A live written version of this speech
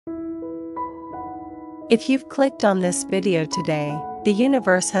If you've clicked on this video today, the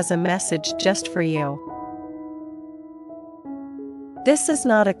universe has a message just for you. This is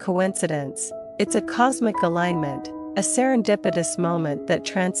not a coincidence, it's a cosmic alignment, a serendipitous moment that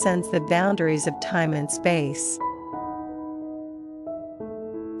transcends the boundaries of time and space.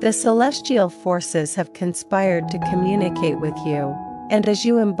 The celestial forces have conspired to communicate with you, and as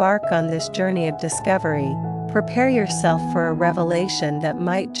you embark on this journey of discovery, prepare yourself for a revelation that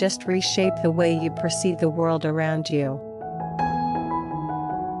might just reshape the way you perceive the world around you.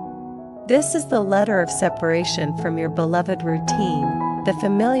 This is the letter of separation from your beloved routine, the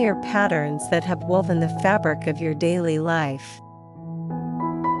familiar patterns that have woven the fabric of your daily life.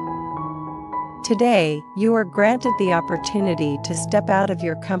 Today, you are granted the opportunity to step out of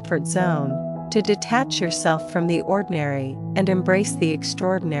your comfort zone, to detach yourself from the ordinary and embrace the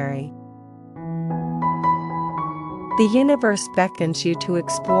extraordinary. The universe beckons you to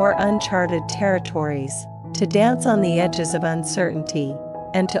explore uncharted territories, to dance on the edges of uncertainty,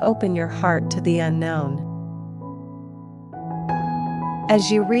 and to open your heart to the unknown. As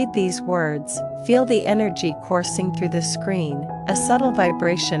you read these words, feel the energy coursing through the screen, a subtle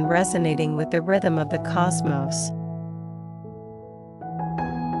vibration resonating with the rhythm of the cosmos.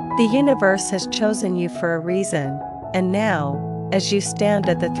 The universe has chosen you for a reason, and now, as you stand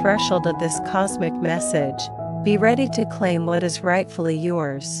at the threshold of this cosmic message, be ready to claim what is rightfully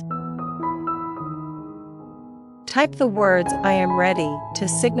yours. Type the words "I am ready" to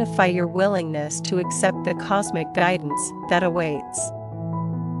signify your willingness to accept the cosmic guidance that awaits.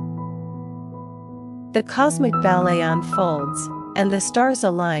 The cosmic ballet unfolds, and the stars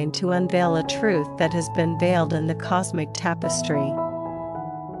align to unveil a truth that has been veiled in the cosmic tapestry.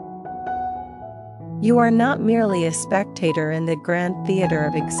 You are not merely a spectator in the grand theater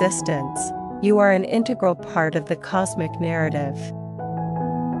of existence, you are an integral part of the cosmic narrative.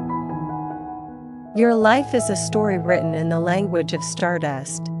 Your life is a story written in the language of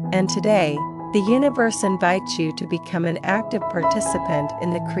stardust, and today, the universe invites you to become an active participant in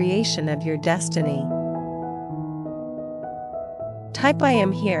the creation of your destiny. Type "I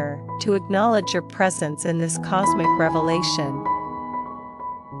am here" to acknowledge your presence in this cosmic revelation.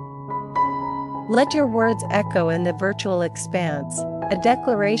 Let your words echo in the virtual expanse, a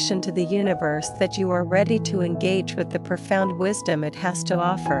declaration to the universe that you are ready to engage with the profound wisdom it has to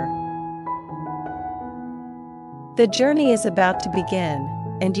offer. The journey is about to begin,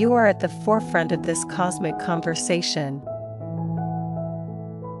 and you are at the forefront of this cosmic conversation.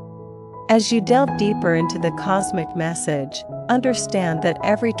 As you delve deeper into the cosmic message, understand that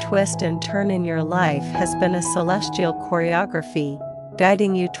every twist and turn in your life has been a celestial choreography,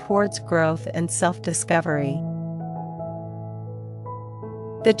 guiding you towards growth and self-discovery.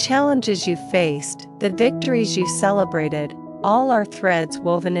 The challenges you faced, the victories you celebrated, all are threads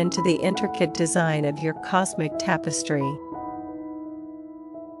woven into the intricate design of your cosmic tapestry.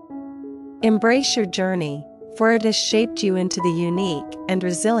 Embrace your journey, for it has shaped you into the unique and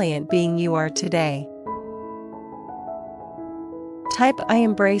resilient being you are today. Type "I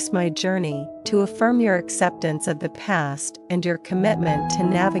embrace my journey" to affirm your acceptance of the past and your commitment to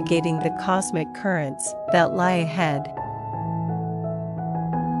navigating the cosmic currents that lie ahead.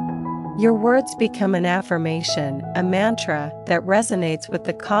 Your words become an affirmation, a mantra that resonates with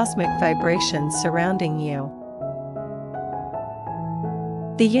the cosmic vibrations surrounding you.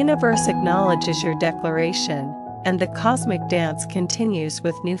 The universe acknowledges your declaration, and the cosmic dance continues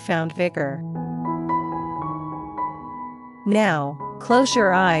with newfound vigor. Now, close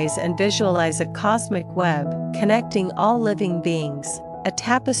your eyes and visualize a cosmic web connecting all living beings, a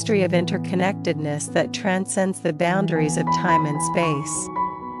tapestry of interconnectedness that transcends the boundaries of time and space.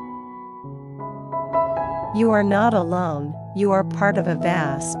 You are not alone, you are part of a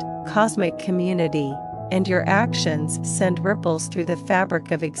vast, cosmic community, and your actions send ripples through the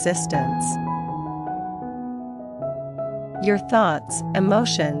fabric of existence. Your thoughts,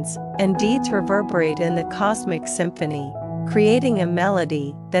 emotions, and deeds reverberate in the cosmic symphony, creating a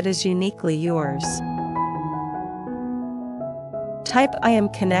melody that is uniquely yours. Type "I am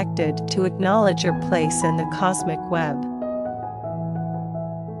connected" to acknowledge your place in the cosmic web.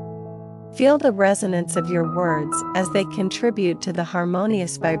 Feel the resonance of your words as they contribute to the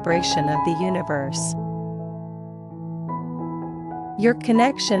harmonious vibration of the universe. Your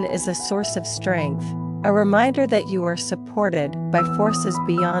connection is a source of strength, a reminder that you are supported by forces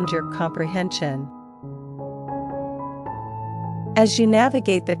beyond your comprehension. As you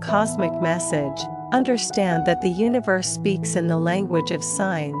navigate the cosmic message, understand that the universe speaks in the language of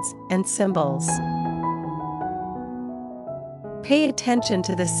signs and symbols. Pay attention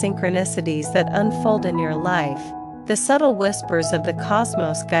to the synchronicities that unfold in your life, the subtle whispers of the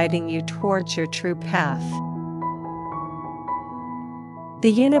cosmos guiding you towards your true path.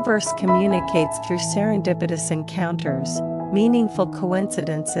 The universe communicates through serendipitous encounters, meaningful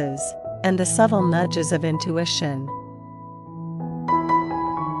coincidences, and the subtle nudges of intuition.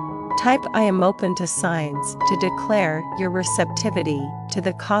 Type "I am open to signs" to declare your receptivity to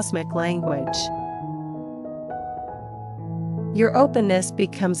the cosmic language. Your openness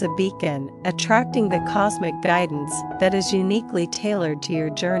becomes a beacon, attracting the cosmic guidance that is uniquely tailored to your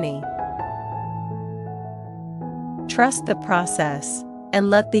journey. Trust the process, and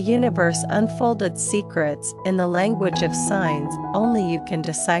let the universe unfold its secrets in the language of signs only you can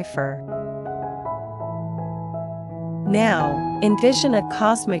decipher. Now, envision a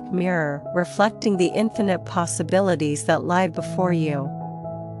cosmic mirror reflecting the infinite possibilities that lie before you.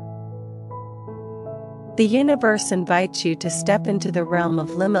 The universe invites you to step into the realm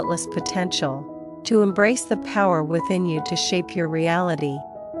of limitless potential, to embrace the power within you to shape your reality.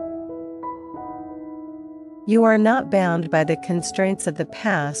 You are not bound by the constraints of the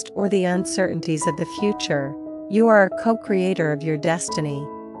past or the uncertainties of the future. You are a co-creator of your destiny.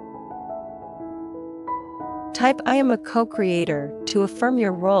 Type "I am a co-creator" to affirm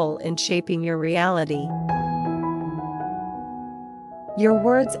your role in shaping your reality. Your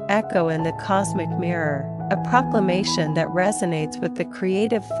words echo in the cosmic mirror, a proclamation that resonates with the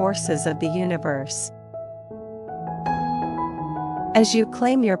creative forces of the universe. As you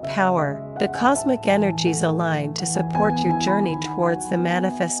claim your power, the cosmic energies align to support your journey towards the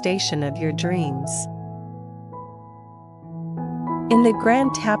manifestation of your dreams. In the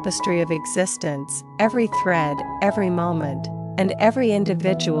grand tapestry of existence, every thread, every moment, and every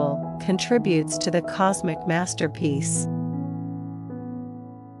individual contributes to the cosmic masterpiece.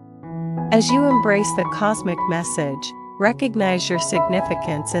 As you embrace the cosmic message, recognize your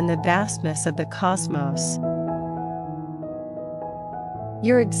significance in the vastness of the cosmos.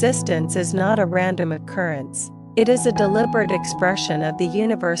 Your existence is not a random occurrence, it is a deliberate expression of the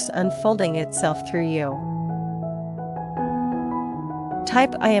universe unfolding itself through you.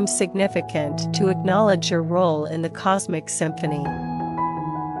 Type "I am significant" to acknowledge your role in the cosmic symphony.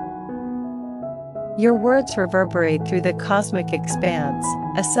 Your words reverberate through the cosmic expanse,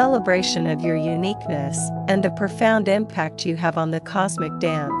 a celebration of your uniqueness and the profound impact you have on the cosmic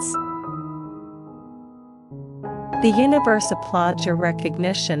dance. The universe applauds your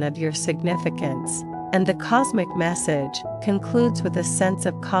recognition of your significance, and the cosmic message concludes with a sense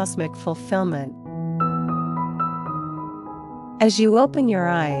of cosmic fulfillment. As you open your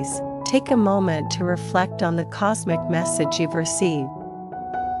eyes, take a moment to reflect on the cosmic message you've received.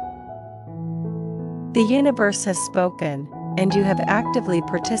 The universe has spoken, and you have actively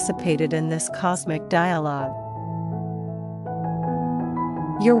participated in this cosmic dialogue.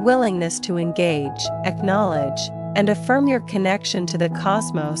 Your willingness to engage, acknowledge, and affirm your connection to the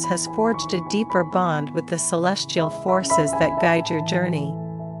cosmos has forged a deeper bond with the celestial forces that guide your journey.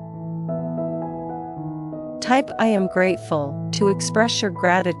 Type "I am grateful" to express your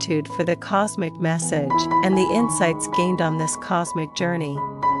gratitude for the cosmic message and the insights gained on this cosmic journey.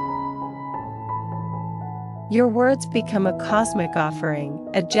 Your words become a cosmic offering,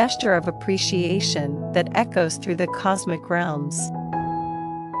 a gesture of appreciation that echoes through the cosmic realms.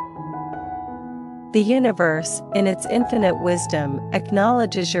 The universe, in its infinite wisdom,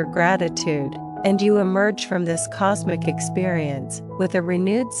 acknowledges your gratitude, and you emerge from this cosmic experience with a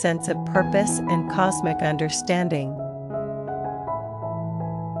renewed sense of purpose and cosmic understanding.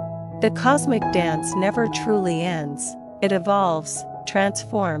 The cosmic dance never truly ends, it evolves,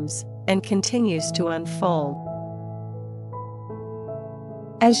 transforms, and continues to unfold.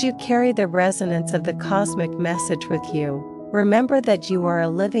 As you carry the resonance of the cosmic message with you, remember that you are a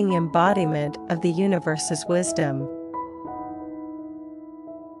living embodiment of the universe's wisdom.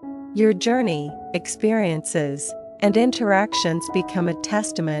 Your journey, experiences, and interactions become a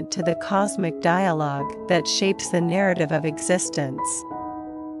testament to the cosmic dialogue that shapes the narrative of existence.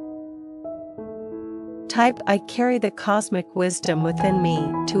 Type "I carry the cosmic wisdom within me"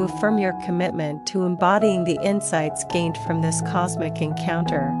 to affirm your commitment to embodying the insights gained from this cosmic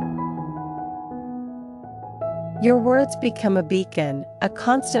encounter. Your words become a beacon, a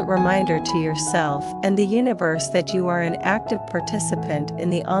constant reminder to yourself and the universe that you are an active participant in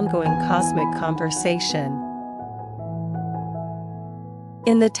the ongoing cosmic conversation.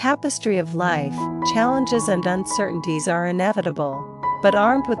 In the tapestry of life, challenges and uncertainties are inevitable, but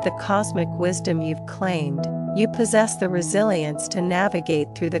armed with the cosmic wisdom you've claimed, you possess the resilience to navigate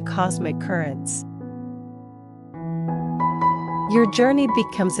through the cosmic currents. Your journey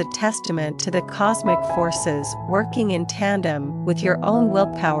becomes a testament to the cosmic forces working in tandem with your own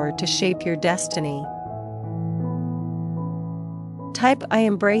willpower to shape your destiny. Type I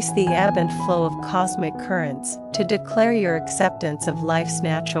embrace the ebb and flow of cosmic currents to declare your acceptance of life's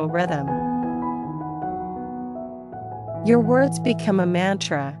natural rhythm. Your words become a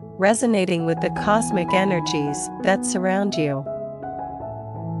mantra, resonating with the cosmic energies that surround you.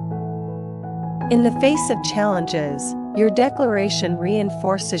 In the face of challenges, your declaration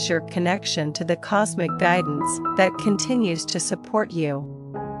reinforces your connection to the cosmic guidance that continues to support you.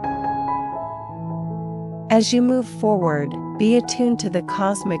 As you move forward, be attuned to the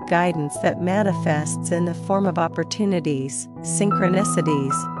cosmic guidance that manifests in the form of opportunities,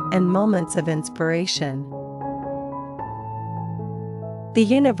 synchronicities, and moments of inspiration. The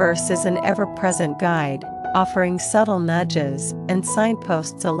universe is an ever-present guide, offering subtle nudges and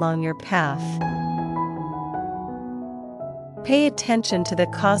signposts along your path. Pay attention to the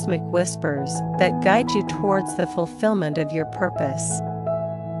cosmic whispers that guide you towards the fulfillment of your purpose.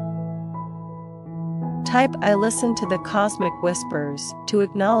 Type I listen to the cosmic whispers to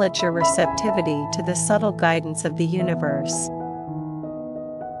acknowledge your receptivity to the subtle guidance of the universe.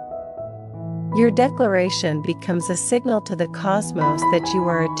 Your declaration becomes a signal to the cosmos that you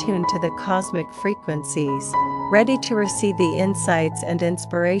are attuned to the cosmic frequencies, ready to receive the insights and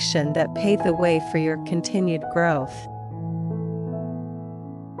inspiration that pave the way for your continued growth.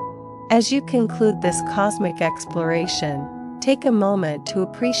 As you conclude this cosmic exploration, take a moment to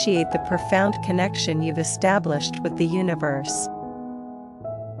appreciate the profound connection you've established with the universe.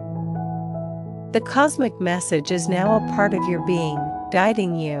 The cosmic message is now a part of your being,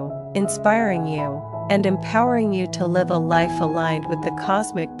 guiding you, inspiring you, and empowering you to live a life aligned with the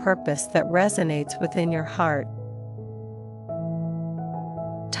cosmic purpose that resonates within your heart.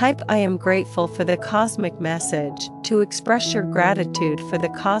 Type I am grateful for the cosmic message to express your gratitude for the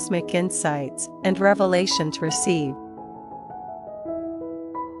cosmic insights and revelations received.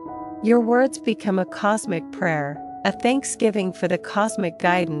 Your words become a cosmic prayer, a thanksgiving for the cosmic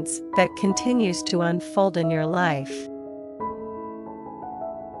guidance that continues to unfold in your life.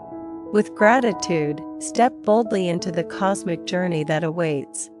 With gratitude, step boldly into the cosmic journey that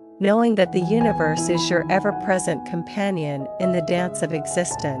awaits, knowing that the universe is your ever-present companion in the dance of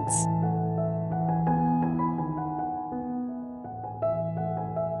existence.